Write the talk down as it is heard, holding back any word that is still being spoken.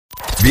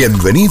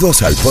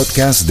Bienvenidos al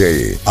podcast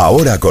de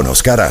Ahora con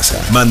Oscar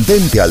Haza.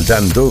 Mantente al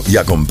tanto y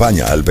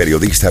acompaña al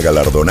periodista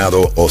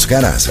galardonado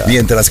Oscar Haza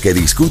mientras que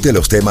discute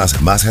los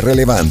temas más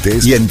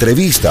relevantes y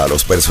entrevista a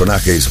los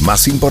personajes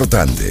más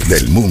importantes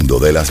del mundo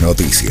de las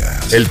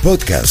noticias. El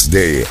podcast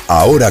de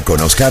Ahora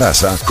con Oscar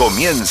Haza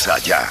comienza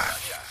ya.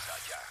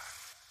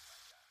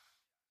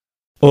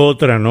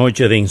 Otra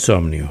noche de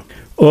insomnio,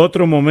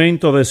 otro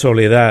momento de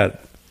soledad,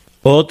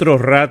 otro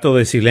rato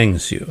de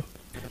silencio.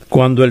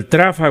 Cuando el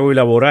tráfago y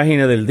la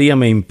vorágine del día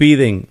me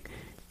impiden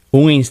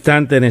un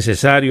instante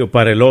necesario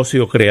para el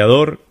ocio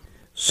creador,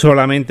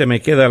 solamente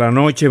me queda la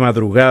noche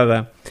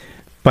madrugada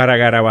para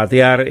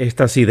garabatear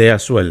estas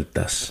ideas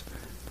sueltas,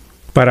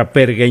 para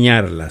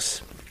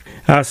pergeñarlas.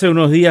 Hace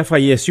unos días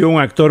falleció un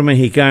actor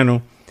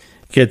mexicano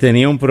que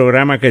tenía un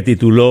programa que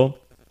tituló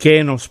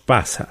 ¿Qué nos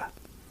pasa?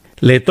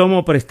 Le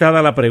tomo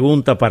prestada la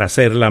pregunta para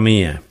hacerla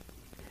mía.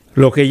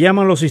 Lo que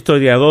llaman los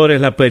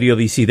historiadores la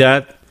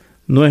periodicidad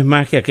no es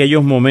más que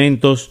aquellos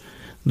momentos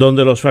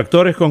donde los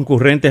factores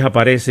concurrentes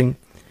aparecen,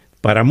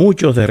 para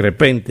muchos de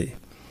repente.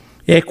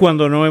 Es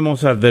cuando no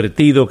hemos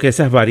advertido que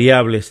esas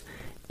variables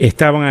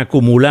estaban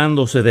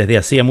acumulándose desde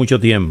hacía mucho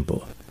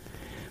tiempo.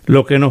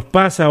 Lo que nos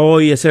pasa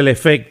hoy es el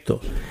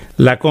efecto,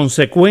 la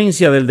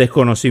consecuencia del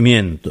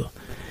desconocimiento,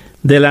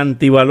 del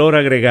antivalor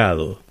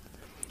agregado.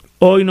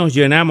 Hoy nos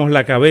llenamos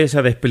la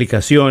cabeza de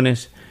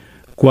explicaciones,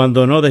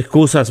 cuando no de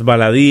excusas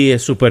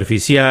baladíes,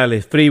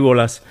 superficiales,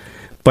 frívolas,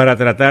 para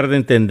tratar de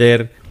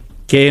entender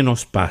qué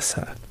nos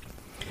pasa.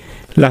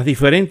 Las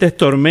diferentes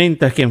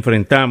tormentas que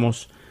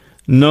enfrentamos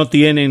no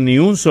tienen ni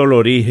un solo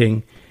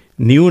origen,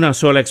 ni una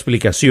sola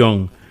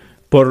explicación,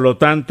 por lo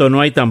tanto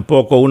no hay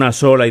tampoco una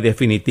sola y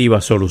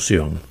definitiva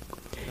solución.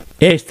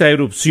 Esta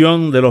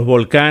erupción de los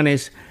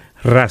volcanes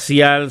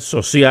racial,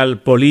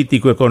 social,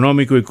 político,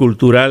 económico y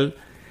cultural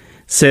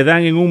se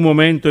dan en un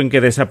momento en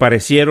que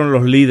desaparecieron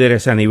los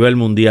líderes a nivel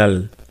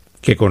mundial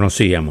que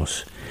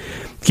conocíamos,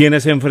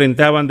 quienes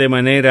enfrentaban de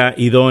manera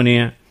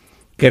idónea,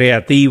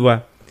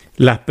 creativa,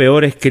 las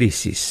peores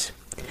crisis.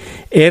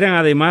 Eran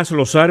además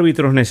los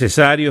árbitros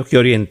necesarios que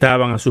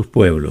orientaban a sus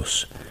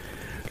pueblos,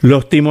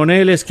 los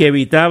timoneles que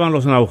evitaban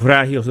los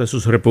naufragios de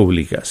sus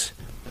repúblicas.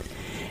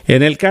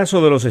 En el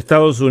caso de los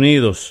Estados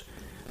Unidos,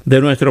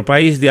 de nuestro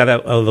país de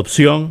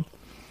adopción,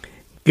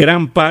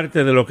 gran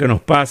parte de lo que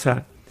nos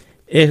pasa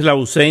es la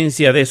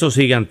ausencia de esos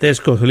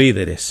gigantescos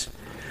líderes,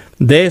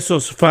 de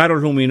esos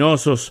faros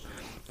luminosos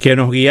que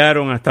nos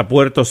guiaron hasta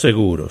puertos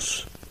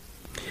seguros.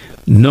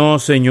 No,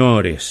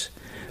 señores,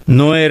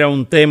 no era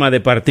un tema de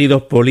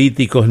partidos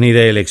políticos ni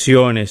de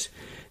elecciones,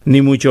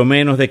 ni mucho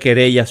menos de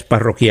querellas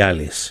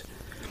parroquiales.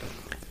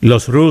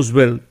 Los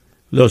Roosevelt,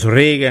 los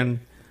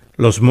Reagan,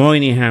 los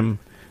Moynihan,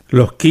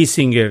 los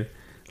Kissinger,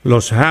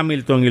 los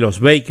Hamilton y los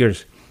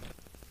Bakers,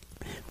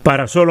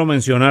 para solo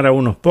mencionar a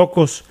unos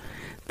pocos,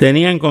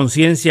 tenían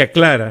conciencia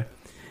clara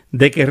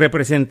de que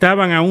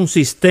representaban a un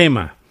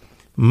sistema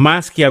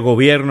más que a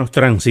gobiernos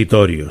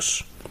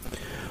transitorios.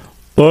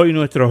 Hoy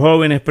nuestros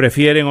jóvenes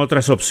prefieren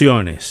otras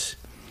opciones.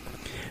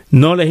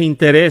 No les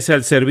interesa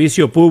el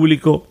servicio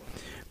público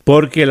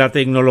porque la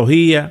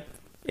tecnología,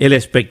 el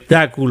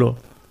espectáculo,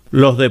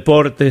 los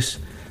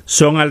deportes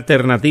son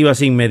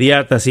alternativas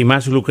inmediatas y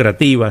más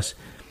lucrativas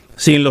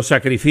sin los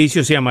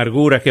sacrificios y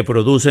amarguras que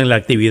producen la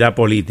actividad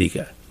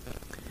política.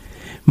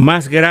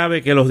 Más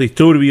grave que los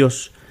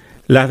disturbios,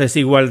 las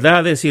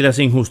desigualdades y las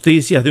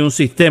injusticias de un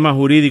sistema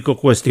jurídico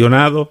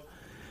cuestionado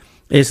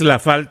es la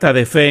falta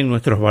de fe en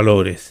nuestros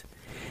valores,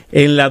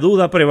 en la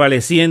duda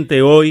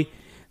prevaleciente hoy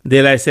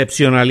de la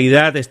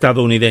excepcionalidad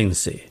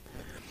estadounidense.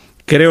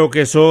 Creo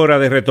que es hora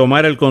de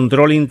retomar el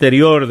control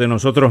interior de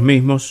nosotros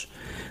mismos,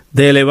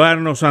 de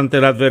elevarnos ante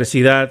la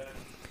adversidad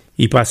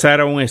y pasar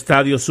a un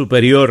estadio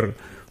superior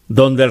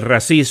donde el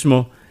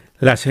racismo,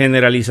 las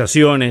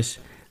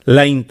generalizaciones,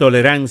 la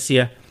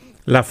intolerancia,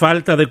 la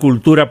falta de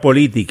cultura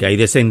política y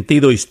de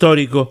sentido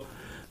histórico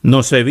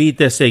nos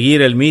evite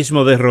seguir el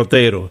mismo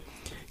derrotero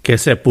que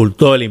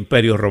sepultó el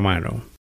Imperio Romano.